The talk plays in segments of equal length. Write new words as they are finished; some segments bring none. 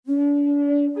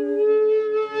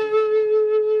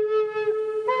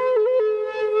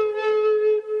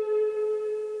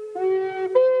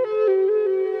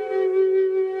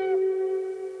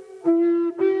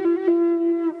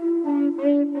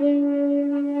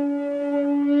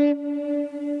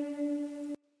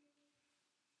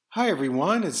Hi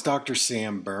everyone, it's Dr.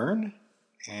 Sam Byrne,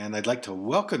 and I'd like to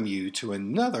welcome you to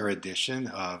another edition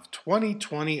of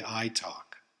 2020 Eye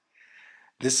Talk.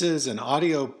 This is an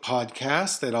audio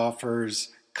podcast that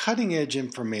offers cutting-edge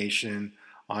information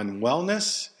on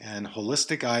wellness and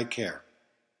holistic eye care.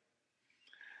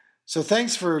 So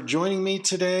thanks for joining me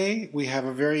today. We have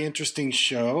a very interesting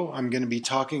show. I'm going to be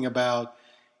talking about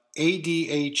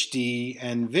ADHD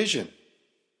and vision.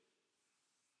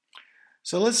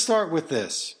 So let's start with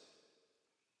this.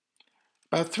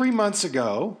 About 3 months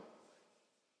ago,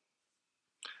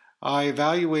 I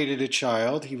evaluated a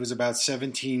child. He was about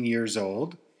 17 years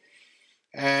old,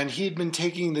 and he had been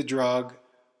taking the drug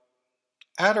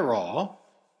Adderall,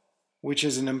 which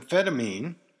is an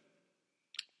amphetamine,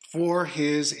 for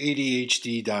his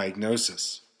ADHD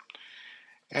diagnosis.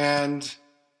 And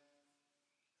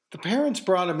the parents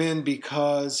brought him in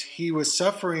because he was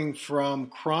suffering from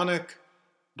chronic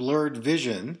blurred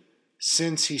vision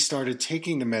since he started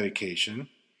taking the medication.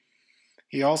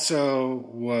 He also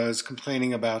was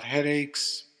complaining about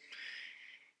headaches.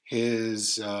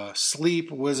 His sleep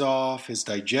was off. His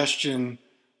digestion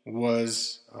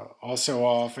was also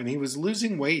off, and he was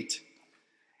losing weight.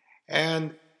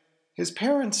 And his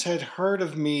parents had heard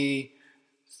of me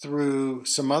through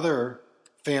some other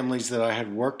families that I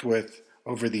had worked with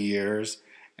over the years,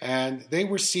 and they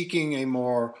were seeking a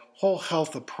more whole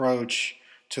health approach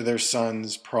to their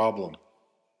son's problem.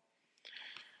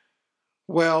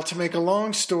 Well, to make a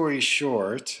long story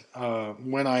short,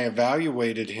 when I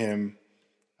evaluated him,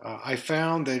 I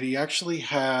found that he actually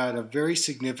had a very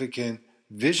significant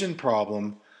vision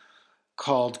problem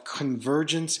called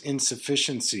convergence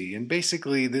insufficiency. And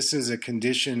basically, this is a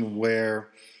condition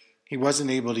where he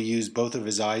wasn't able to use both of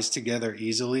his eyes together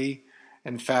easily.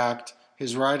 In fact,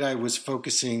 his right eye was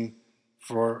focusing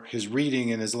for his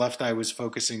reading and his left eye was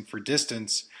focusing for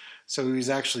distance. So he was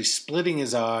actually splitting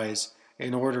his eyes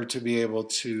in order to be able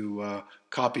to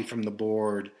copy from the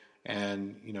board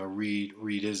and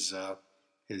read his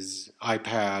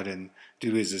iPad and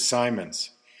do his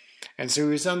assignments. And so he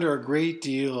was under a great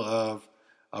deal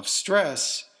of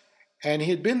stress, and he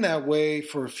had been that way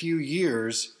for a few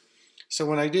years. So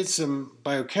when I did some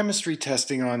biochemistry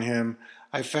testing on him,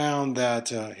 I found that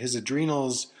his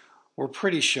adrenals were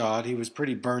pretty shot. He was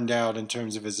pretty burned out in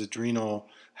terms of his adrenal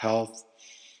health.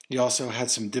 He also had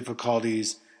some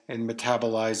difficulties in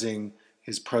metabolizing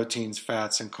his proteins,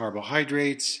 fats, and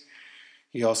carbohydrates.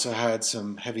 He also had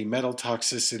some heavy metal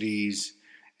toxicities,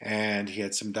 and he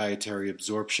had some dietary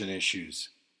absorption issues.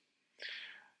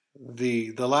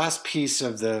 The last piece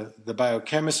of the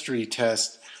biochemistry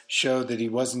test showed that he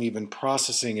wasn't even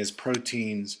processing his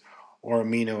proteins or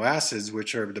amino acids,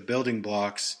 which are the building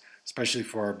blocks, especially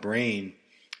for our brain,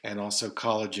 and also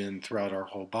collagen throughout our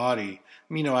whole body.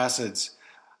 Amino acids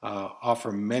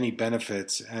offer many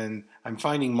benefits, and I'm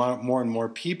finding more and more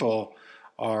people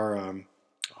are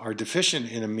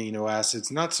deficient in amino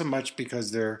acids, not so much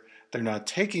because they're not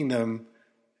taking them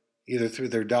either through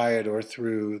their diet or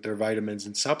through their vitamins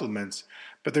and supplements,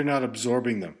 but they're not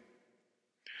absorbing them.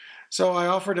 So I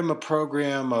offered him a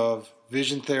program of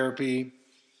vision therapy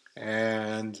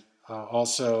and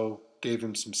also gave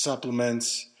him some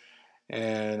supplements,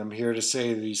 and I'm here to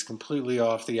say that he's completely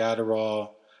off the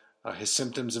Adderall. His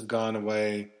symptoms have gone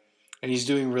away, and he's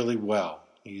doing really well.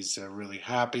 He's really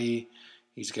happy.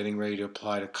 He's getting ready to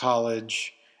apply to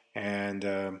college, and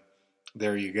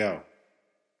there you go.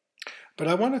 But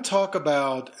I want to talk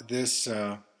about this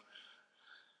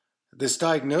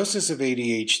diagnosis of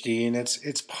ADHD, and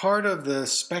it's part of the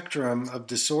spectrum of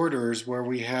disorders where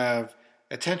we have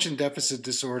attention deficit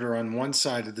disorder on one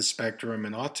side of the spectrum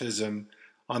and autism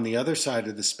on the other side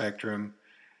of the spectrum.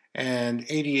 And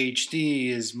ADHD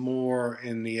is more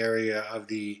in the area of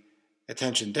the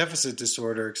attention deficit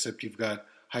disorder, except you've got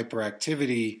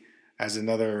hyperactivity as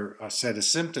another set of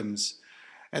symptoms.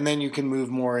 And then you can move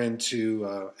more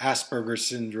into Asperger's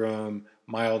syndrome,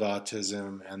 mild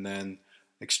autism, and then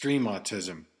extreme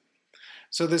autism.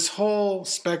 So this whole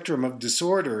spectrum of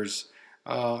disorders,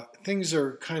 things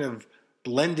are kind of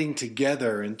blending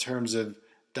together in terms of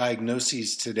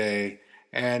diagnoses today,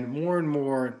 and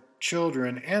more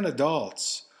children and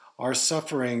adults are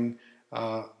suffering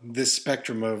this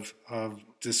spectrum of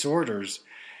disorders.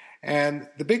 And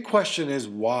the big question is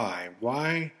why?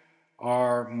 Why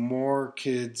are more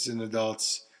kids and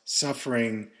adults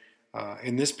suffering,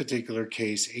 in this particular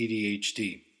case,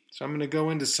 ADHD? So I'm going to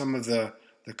go into some of the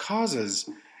causes.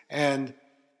 And,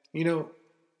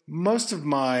 most of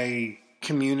my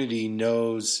community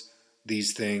knows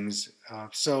these things.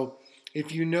 So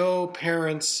if you know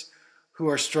parents who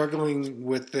are struggling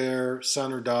with their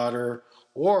son or daughter,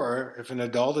 or if an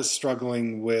adult is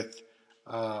struggling with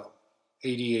uh,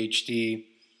 ADHD,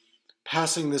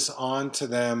 passing this on to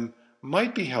them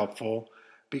might be helpful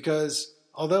because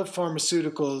although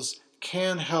pharmaceuticals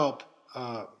can help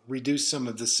reduce some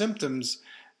of the symptoms,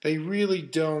 they really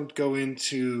don't go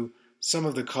into some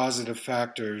of the causative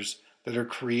factors that are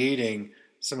creating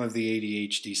some of the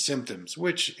ADHD symptoms,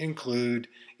 which include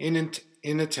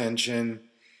inattention,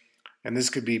 and this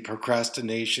could be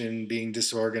procrastination, being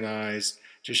disorganized,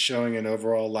 just showing an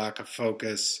overall lack of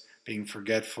focus, being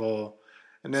forgetful.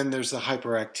 And then there's the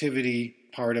hyperactivity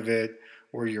part of it,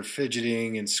 where you're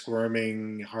fidgeting and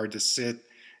squirming, hard to sit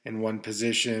in one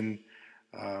position,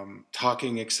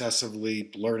 talking excessively,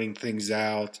 blurting things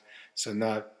out, so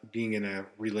not being in a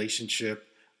relationship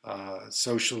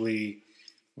socially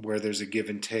where there's a give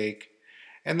and take.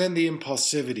 And then the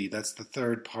impulsivity, that's the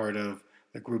third part of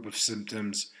the group of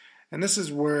symptoms. And this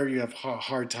is where you have a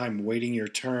hard time waiting your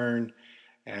turn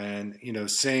and,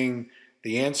 saying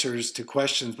the answers to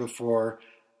questions before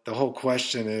the whole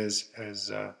question is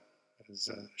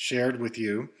shared with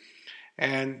you.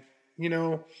 And,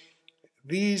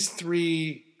 these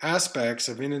three aspects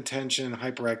of inattention,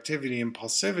 hyperactivity,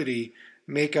 impulsivity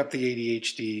make up the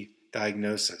ADHD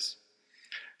diagnosis.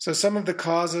 So some of the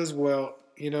causes, well,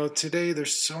 today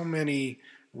there's so many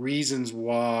reasons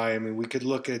why. I mean, we could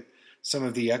look at some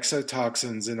of the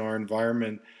exotoxins in our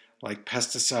environment, like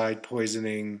pesticide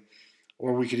poisoning,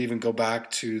 or we could even go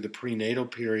back to the prenatal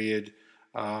period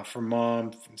for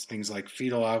mom, things like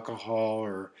fetal alcohol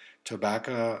or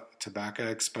tobacco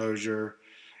exposure.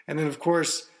 And then, of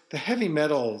course, the heavy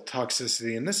metal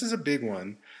toxicity, and this is a big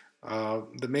one.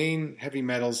 The main heavy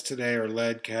metals today are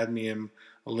lead, cadmium,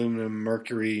 aluminum,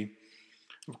 mercury.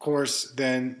 Of course,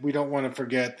 then we don't want to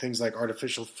forget things like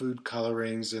artificial food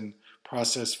colorings and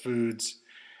processed foods.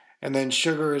 And then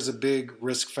sugar is a big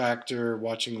risk factor,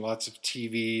 watching lots of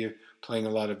TV, playing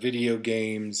a lot of video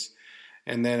games.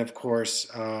 And then, of course,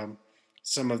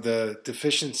 some of the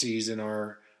deficiencies in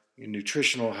our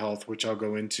nutritional health, which I'll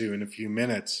go into in a few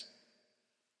minutes.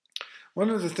 One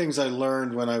of the things I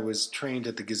learned when I was trained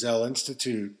at the Gazelle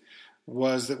Institute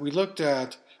was that we looked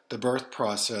at the birth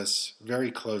process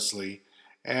very closely.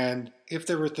 And if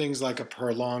there were things like a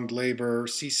prolonged labor,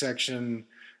 C-section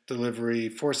delivery,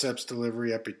 forceps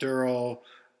delivery, epidural,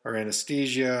 or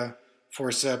anesthesia,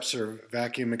 forceps or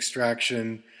vacuum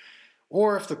extraction,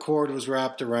 or if the cord was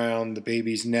wrapped around the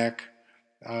baby's neck,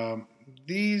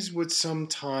 these would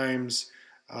sometimes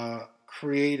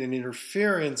create an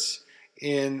interference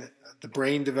in the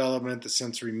brain development, the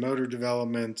sensory motor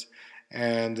development,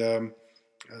 and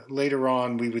later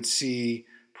on we would see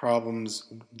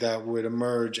problems that would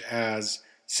emerge as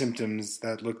symptoms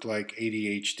that looked like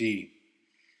ADHD.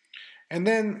 And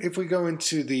then if we go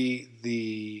into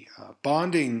the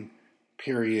bonding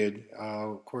period,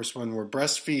 of course, when we're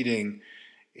breastfeeding,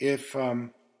 if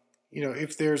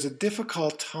there's a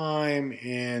difficult time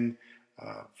in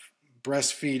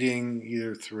breastfeeding,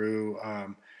 either through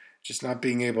just not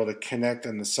being able to connect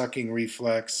on the sucking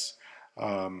reflex,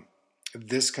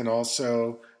 this can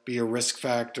also be a risk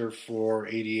factor for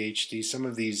ADHD. Some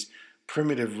of these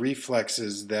primitive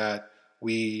reflexes that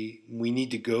we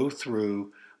need to go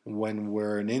through when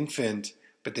we're an infant,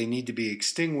 but they need to be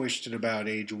extinguished at about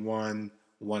age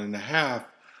 1.5.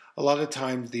 A lot of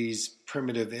times these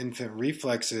primitive infant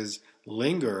reflexes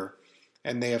linger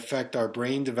and they affect our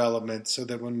brain development, so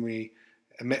that when we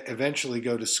eventually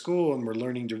go to school and we're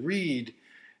learning to read,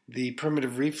 the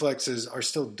primitive reflexes are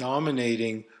still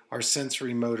dominating our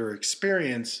sensory motor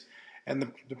experience. And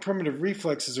the primitive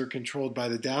reflexes are controlled by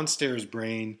the downstairs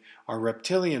brain, our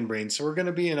reptilian brain. So we're going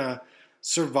to be in a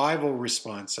survival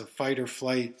response, a fight or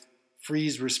flight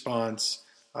freeze response,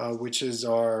 which is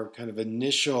our kind of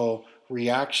initial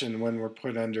reaction when we're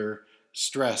put under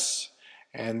stress.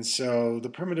 And so the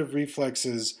primitive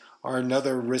reflexes are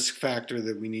another risk factor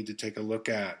that we need to take a look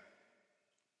at.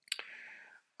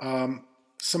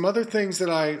 Some other things that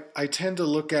I tend to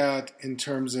look at in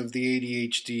terms of the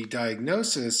ADHD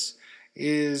diagnosis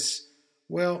is,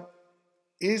 well,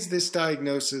 is this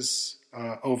diagnosis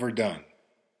overdone?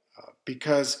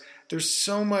 Because there's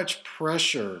so much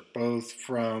pressure, both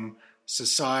from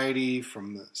society,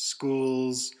 from the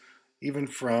schools, even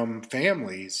from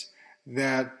families,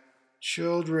 that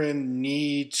children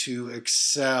need to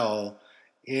excel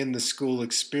in the school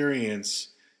experience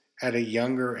at a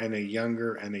younger and a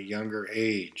younger and a younger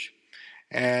age.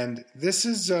 And this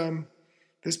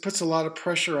puts a lot of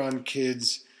pressure on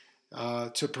kids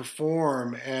to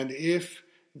perform. And if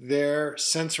their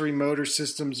sensory motor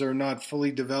systems are not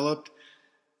fully developed,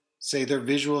 say their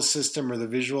visual system or the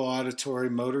visual auditory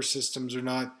motor systems are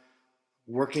not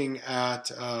working at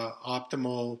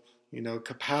optimal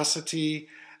capacity,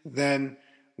 then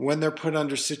when they're put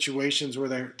under situations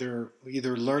where they're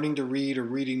either learning to read or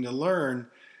reading to learn,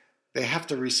 they have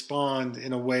to respond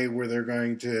in a way where they're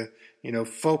going to,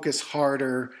 focus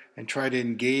harder and try to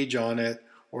engage on it,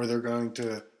 or they're going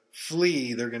to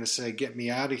flee. They're going to say, "Get me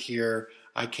out of here.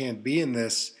 I can't be in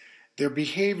this." Their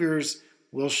behaviors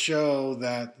will show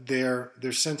that their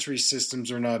sensory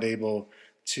systems are not able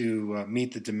to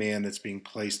meet the demand that's being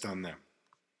placed on them.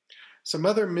 Some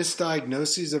other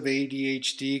misdiagnoses of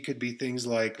ADHD could be things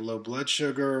like low blood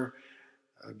sugar,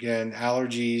 again,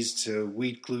 allergies to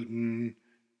wheat, gluten,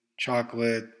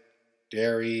 chocolate,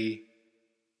 dairy.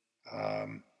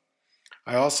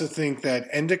 I also think that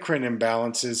endocrine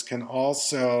imbalances can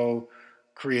also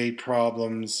create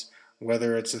problems,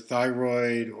 whether it's a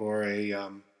thyroid or a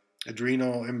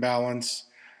adrenal imbalance,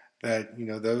 that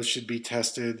those should be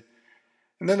tested.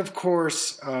 And then, of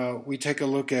course, we take a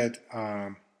look at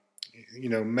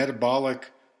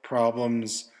metabolic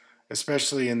problems,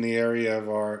 especially in the area of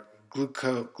our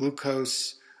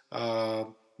glucose,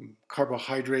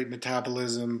 carbohydrate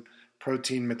metabolism,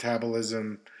 protein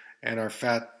metabolism, and our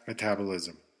fat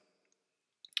metabolism.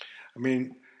 I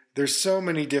mean, there's so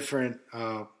many different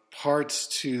parts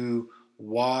to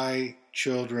why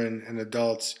children and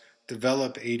adults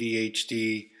develop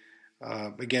ADHD.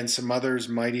 Again, some others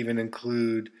might even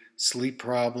include sleep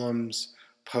problems,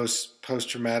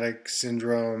 post-traumatic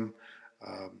syndrome,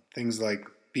 things like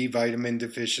B vitamin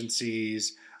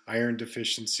deficiencies, iron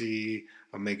deficiency,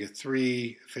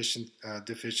 omega-3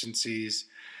 deficiencies.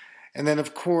 And then,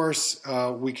 of course,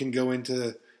 we can go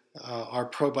into our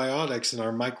probiotics and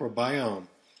our microbiome.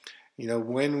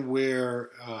 When we're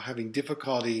having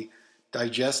difficulty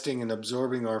digesting and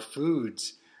absorbing our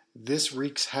foods, this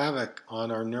wreaks havoc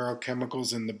on our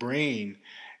neurochemicals in the brain.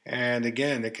 And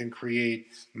again, it can create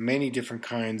many different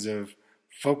kinds of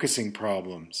focusing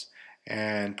problems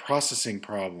and processing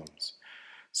problems.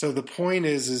 So the point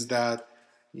is that,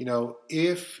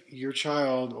 if your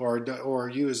child or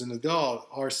you as an adult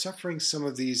are suffering some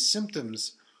of these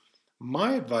symptoms,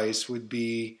 my advice would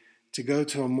be to go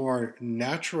to a more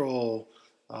natural,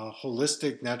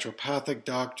 holistic, naturopathic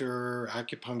doctor,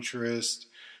 acupuncturist,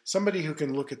 somebody who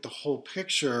can look at the whole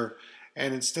picture,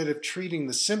 and instead of treating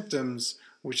the symptoms,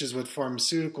 which is what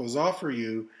pharmaceuticals offer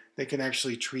you, they can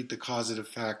actually treat the causative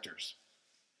factors.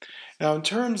 Now, in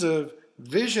terms of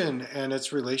vision and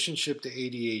its relationship to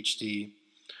ADHD,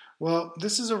 well,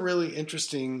 this is a really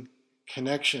interesting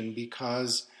connection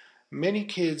because many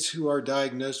kids who are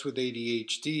diagnosed with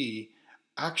ADHD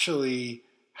actually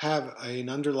have an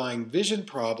underlying vision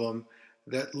problem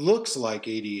that looks like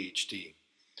ADHD.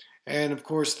 And of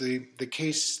course, the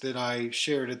case that I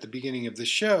shared at the beginning of the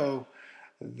show,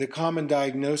 the common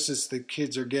diagnosis that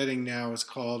kids are getting now is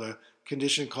called a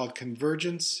condition called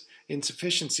convergence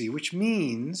insufficiency, which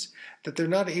means that they're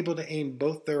not able to aim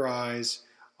both their eyes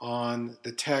on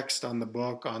the text, on the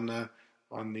book, on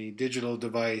the digital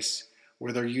device,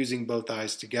 where they're using both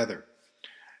eyes together.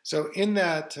 So in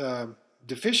that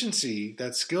deficiency,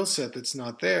 that skill set that's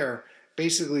not there,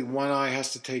 basically one eye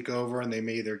has to take over and they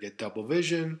may either get double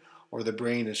vision or the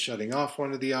brain is shutting off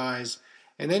one of the eyes.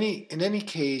 In any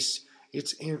case,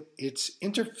 it's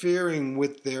interfering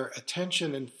with their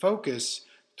attention and focus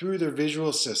through their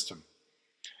visual system.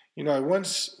 I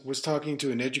once was talking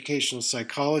to an educational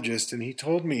psychologist, and he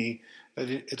told me that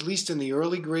at least in the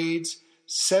early grades,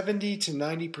 70 to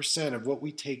 90% of what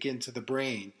we take into the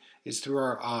brain is through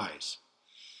our eyes.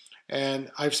 And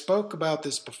I've spoke about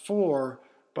this before,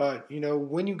 but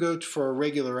when you go for a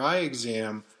regular eye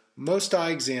exam, most eye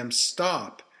exams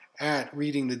stop at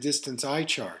reading the distance eye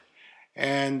chart.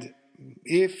 And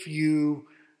if you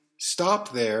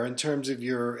stop there in terms of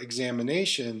your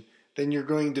examination, then you're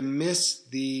going to miss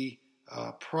the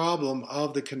problem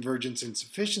of the convergence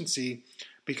insufficiency,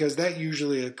 because that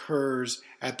usually occurs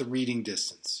at the reading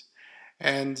distance.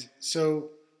 And so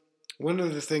one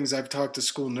of the things I've talked to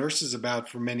school nurses about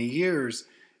for many years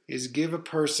is give a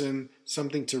person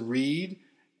something to read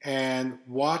and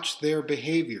watch their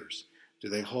behaviors. Do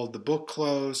they hold the book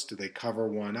close? Do they cover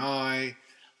one eye?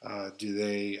 Do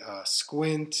they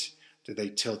squint? Do they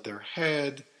tilt their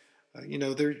head?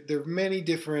 There are many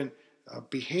different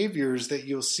behaviors that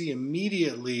you'll see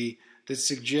immediately that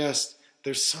suggest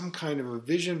there's some kind of a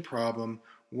vision problem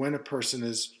when a person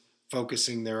is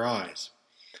focusing their eyes.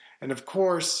 And of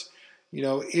course,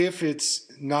 if it's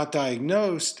not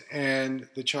diagnosed and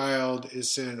the child is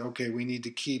said, okay, we need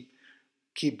to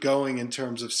keep going in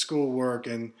terms of schoolwork,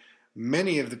 and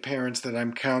many of the parents that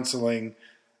I'm counseling,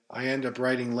 I end up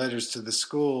writing letters to the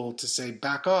school to say,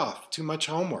 back off, too much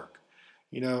homework.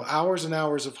 Hours and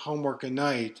hours of homework a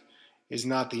night is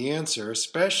not the answer,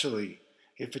 especially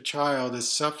if a child is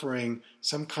suffering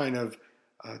some kind of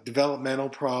developmental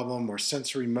problem or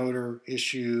sensory motor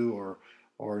issue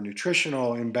or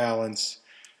nutritional imbalance,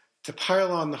 to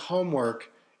pile on the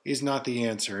homework is not the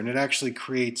answer. And it actually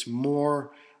creates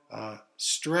more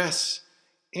stress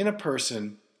in a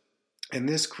person, and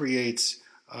this creates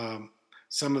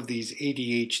some of these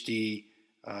ADHD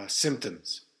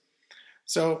symptoms.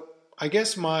 So I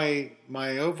guess my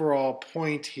overall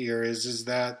point here is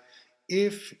that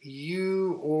if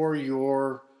you or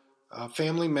your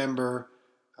family member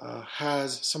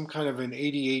has some kind of an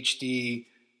ADHD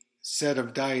set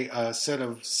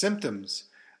of symptoms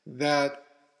that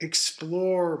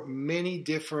explore many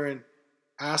different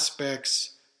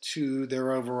aspects to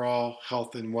their overall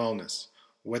health and wellness,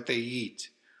 what they eat,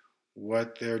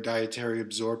 what their dietary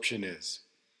absorption is,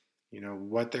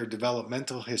 what their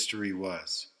developmental history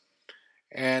was,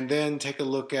 and then take a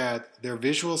look at their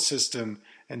visual system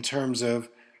in terms of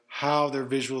how their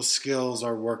visual skills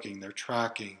are working, their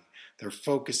tracking, their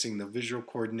focusing, the visual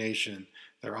coordination,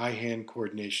 their eye-hand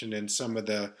coordination, and some of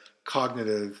the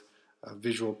cognitive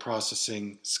visual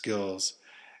processing skills,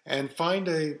 and find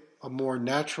a more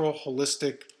natural,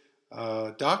 holistic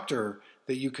doctor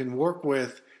that you can work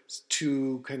with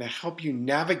to kind of help you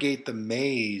navigate the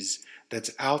maze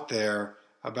that's out there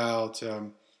about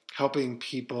helping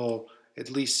people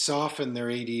at least soften their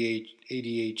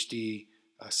ADHD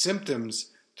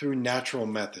symptoms through natural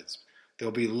methods.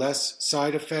 There'll be less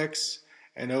side effects,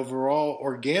 and overall,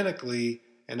 organically,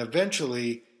 and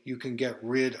eventually, you can get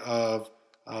rid of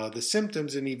the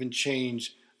symptoms and even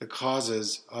change the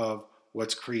causes of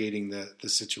what's creating the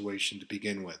situation to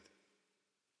begin with.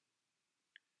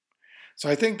 So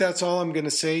I think that's all I'm going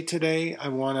to say today. I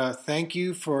want to thank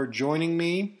you for joining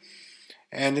me.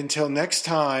 And until next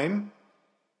time,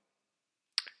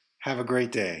 have a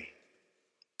great day.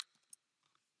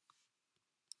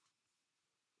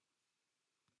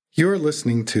 You're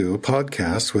listening to a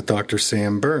podcast with Dr.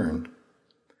 Sam Byrne.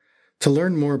 To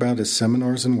learn more about his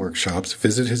seminars and workshops,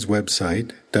 visit his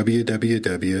website,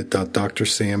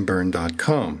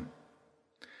 www.drsambyrne.com.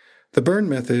 The Byrne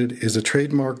Method is a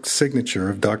trademarked signature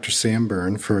of Dr. Sam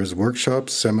Byrne for his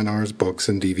workshops, seminars, books,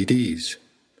 and DVDs.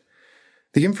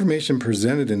 The information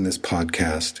presented in this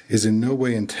podcast is in no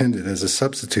way intended as a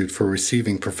substitute for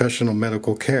receiving professional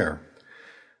medical care.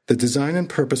 The design and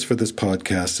purpose for this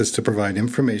podcast is to provide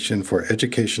information for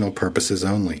educational purposes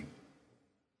only.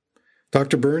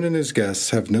 Dr. Byrne and his guests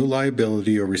have no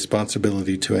liability or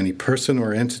responsibility to any person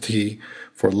or entity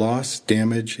for loss,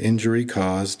 damage, injury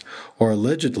caused, or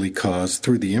allegedly caused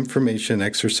through the information,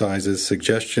 exercises,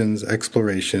 suggestions,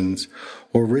 explorations,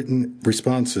 or written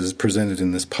responses presented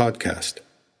in this podcast.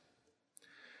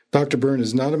 Dr. Byrne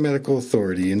is not a medical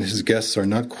authority, and his guests are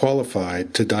not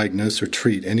qualified to diagnose or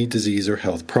treat any disease or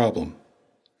health problem.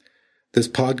 This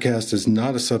podcast is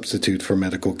not a substitute for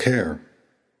medical care.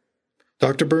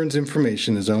 Dr. Byrne's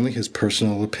information is only his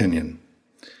personal opinion.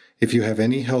 If you have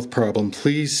any health problem,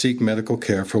 please seek medical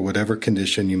care for whatever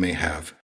condition you may have.